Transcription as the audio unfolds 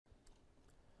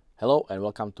Hello and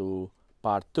welcome to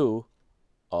part 2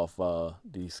 of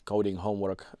this coding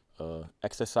homework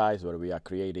exercise where we are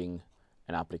creating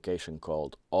an application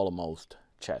called Almost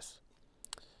Chess.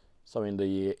 So in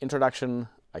the introduction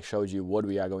I showed you what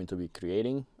we are going to be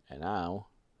creating, and now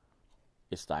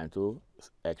it's time to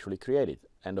actually create it.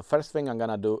 And the first thing I'm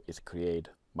gonna do is create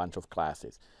a bunch of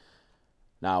classes.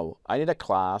 Now I need a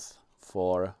class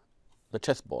for the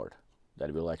chessboard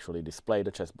that will actually display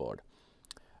the chessboard.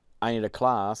 I need a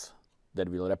class that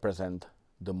will represent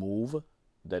the move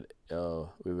that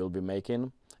we will be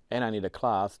making, and I need a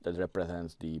class that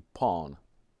represents the pawn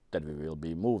that we will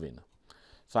be moving.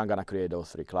 So I'm gonna create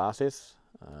those three classes.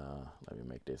 Let me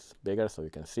make this bigger so you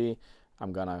can see.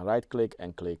 I'm gonna right click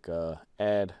and click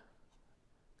add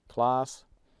class,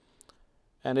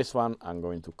 and this one I'm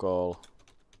going to call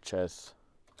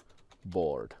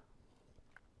ChessBoard,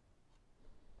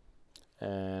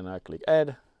 and I click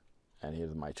add, and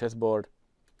here's my chessboard.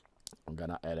 I'm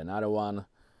gonna add another one.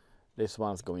 This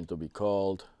one's going to be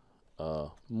called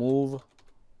move,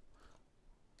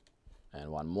 and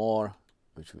one more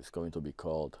which is going to be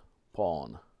called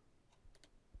pawn.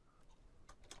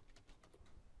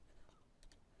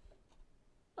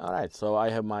 Alright, so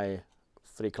I have my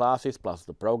three classes plus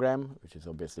the program, which is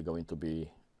obviously going to be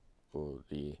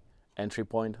the entry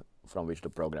point from which the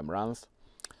program runs.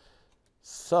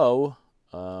 So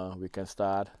we can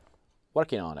start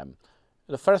working on them.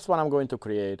 The first one I'm going to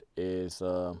create is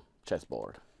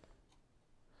chessboard.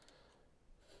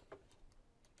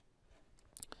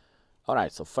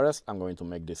 Alright, so first I'm going to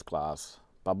make this class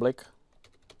public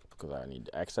because I need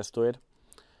access to it.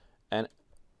 And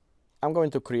I'm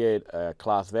going to create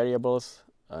class variables,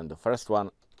 and the first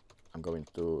one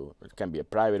it can be a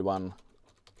private one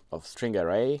of string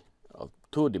array, of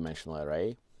two-dimensional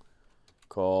array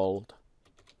called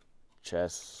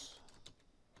ChessBoard.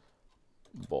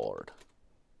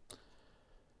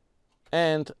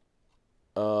 And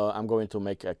I'm going to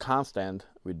make a constant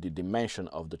with the dimension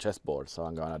of the chessboard. So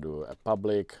I'm going to do a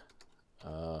public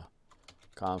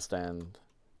constant.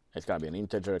 It's going to be an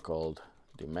integer called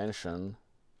dimension,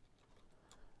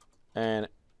 and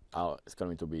it's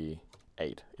going to be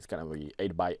 8. It's going to be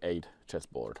 8 by 8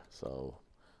 chessboard. So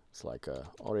it's like a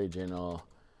original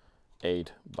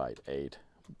 8 by 8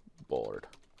 board.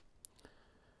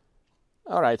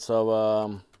 All right,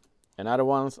 so another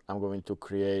ones I'm going to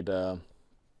create.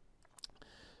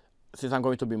 Since I'm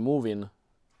going to be moving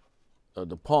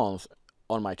the pawns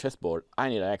on my chessboard, I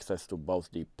need access to both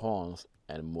the pawns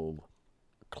and move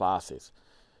classes.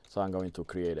 So I'm going to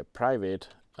create a private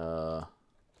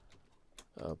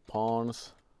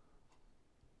pawns,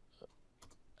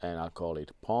 and I'll call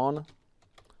it pawn.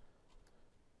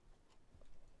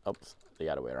 Oops, the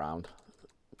other way around.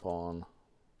 Pawn.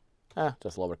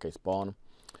 Just lowercase pawn.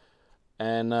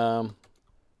 And the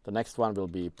next one will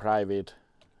be private,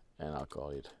 and I'll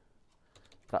call it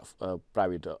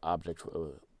private object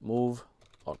move,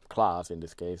 or class in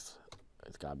this case.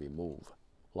 It's gonna be move,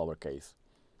 lowercase.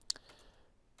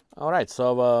 All right,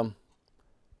 so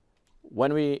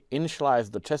when we initialize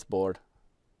the chessboard,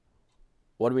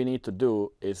 what we need to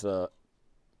do is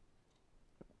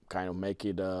kind of make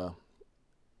it a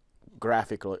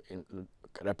graphical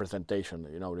representation.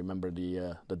 You know, remember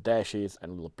the dashes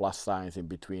and little plus signs in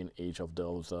between each of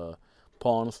those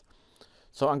pawns.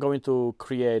 So I'm going to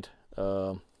create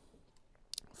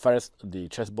first the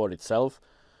chessboard itself,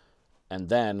 and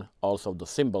then also the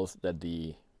symbols that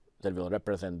will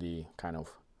represent the kind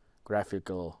of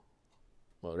graphical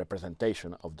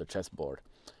representation of the chessboard.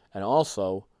 And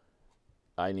also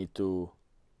I need to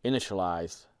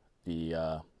initialize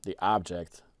the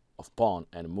object of pawn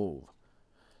and move.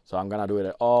 So I'm gonna do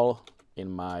it all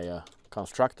in my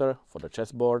constructor for the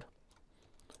chessboard.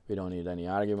 We don't need any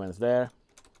arguments there.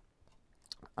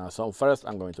 So first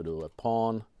I'm going to do a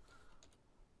pawn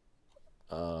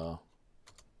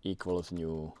equals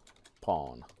new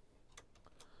pawn,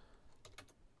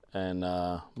 and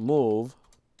move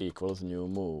equals new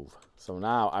move. So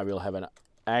now I will have an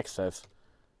access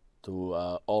to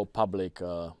all public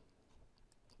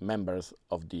members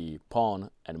of the pawn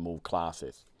and move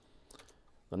classes.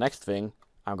 The next thing,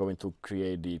 I'm going to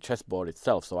create the chessboard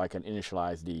itself, so I can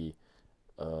initialize the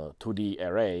 2D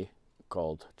array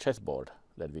called chessboard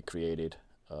that we created,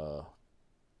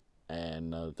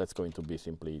 and that's going to be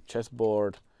simply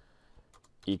chessboard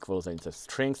equals, and it's a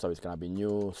string, so it's going to be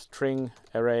new string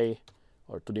array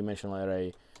or two-dimensional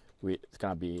array. It's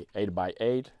going to be 8 by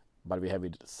 8, but we have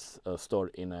it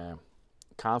stored in a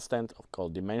constant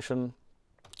called dimension.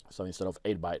 So instead of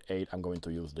 8 by 8, I'm going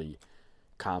to use the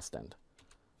constant.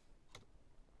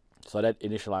 So that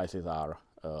initializes our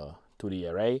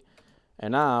 2D array.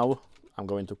 And now I'm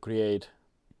going to create,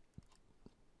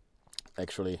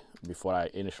 actually before I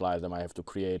initialize them, I have to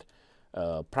create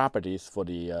properties for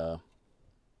the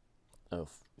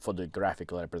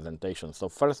graphical representation. So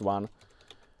first one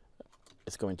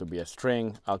is going to be a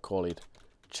string. I'll call it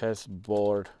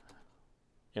ChessBoard.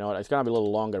 You know, it's gonna be a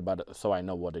little longer, but so I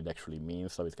know what it actually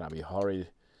means. So it's gonna be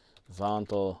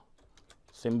horizontal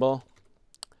symbol,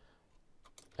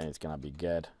 and it's gonna be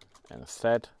get and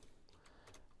set.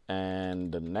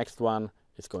 And the next one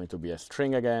is going to be a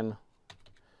string again,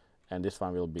 and this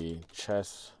one will be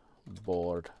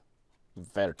ChessBoard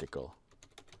vertical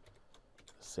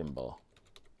symbol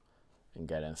and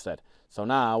get and set. So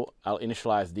now I'll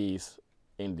initialize these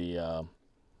in the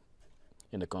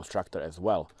constructor as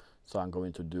well. So I'm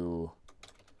going to do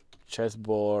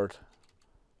ChessBoard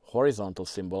horizontal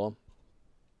symbol,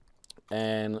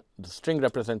 and the string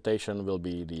representation will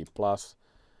be the plus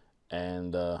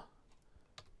and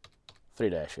 3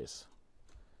 dashes.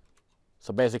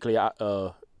 So basically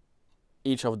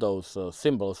each of those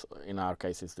symbols, in our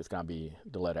case it's going to be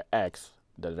the letter X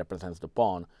that represents the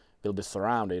pawn, will be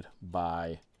surrounded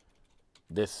by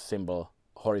this symbol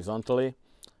horizontally.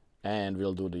 And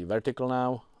we'll do the vertical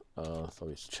now. So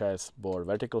it's ChessBoard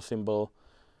vertical symbol,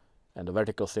 and the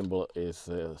vertical symbol is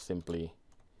simply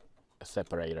a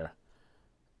separator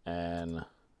and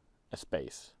a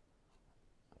space,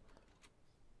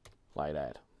 like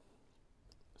that.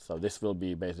 So this will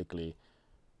be basically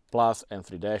plus and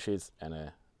 3 dashes and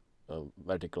a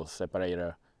vertical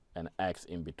separator and X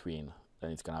in between.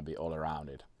 Then it's gonna be all around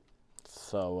it.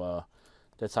 So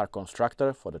that's our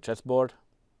constructor for the chessboard.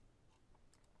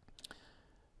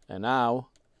 And now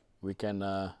we can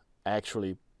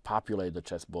actually populate the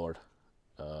chessboard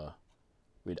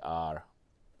with our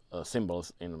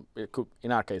symbols. In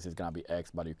our case, it's gonna be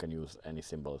X, but you can use any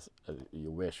symbols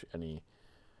you wish, any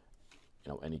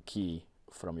key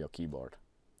from your keyboard.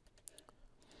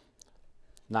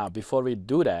 Now, before we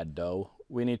do that, though,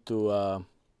 we need to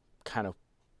kind of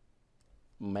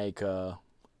make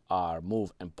our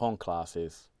move and pawn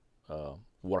classes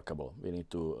workable. We need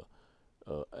to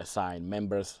assign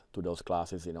members to those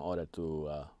classes in order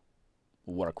to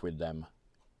work with them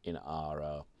in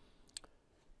our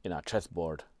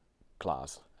chessboard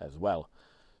class as well.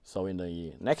 So in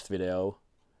the next video,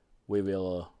 we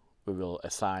will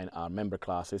assign our member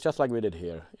classes just like we did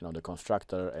here. You know, the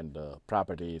constructor and the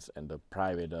properties and the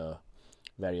private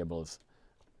variables,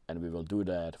 and we will do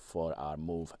that for our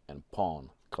move and pawn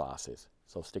classes.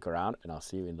 So stick around, and I'll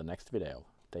see you in the next video.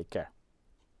 Take care.